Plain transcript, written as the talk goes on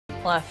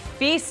Well, a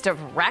feast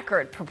of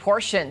record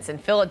proportions in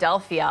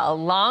Philadelphia. A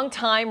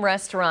longtime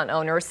restaurant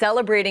owner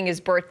celebrating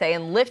his birthday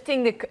and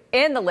lifting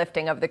the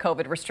lifting of the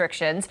COVID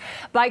restrictions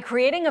by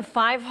creating a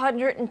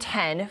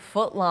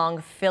 510-foot-long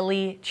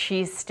Philly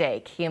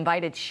cheesesteak. He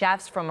invited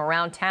chefs from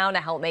around town to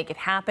help make it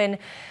happen.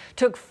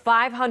 Took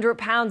 500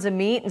 pounds of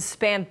meat and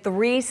spanned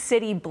 3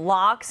 city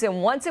blocks.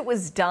 And once it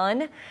was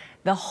done,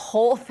 the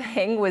whole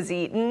thing was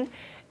eaten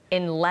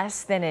in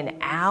less than an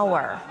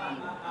hour.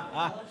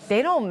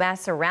 They don't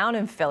mess around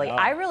in Philly. No.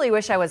 I really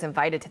wish I was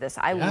invited to this.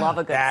 I love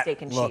a good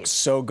steak and cheese. That looks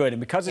so good. And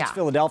because it's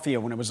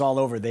Philadelphia, when it was all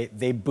over,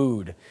 they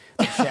booed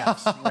the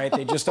chefs, right?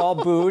 They just all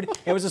booed.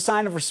 It was a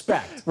sign of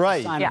respect.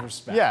 Right. A sign of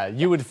respect. Yeah,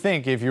 you would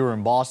think if you were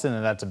in Boston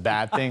and that's a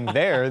bad thing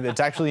there, it's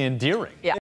actually endearing. Yeah.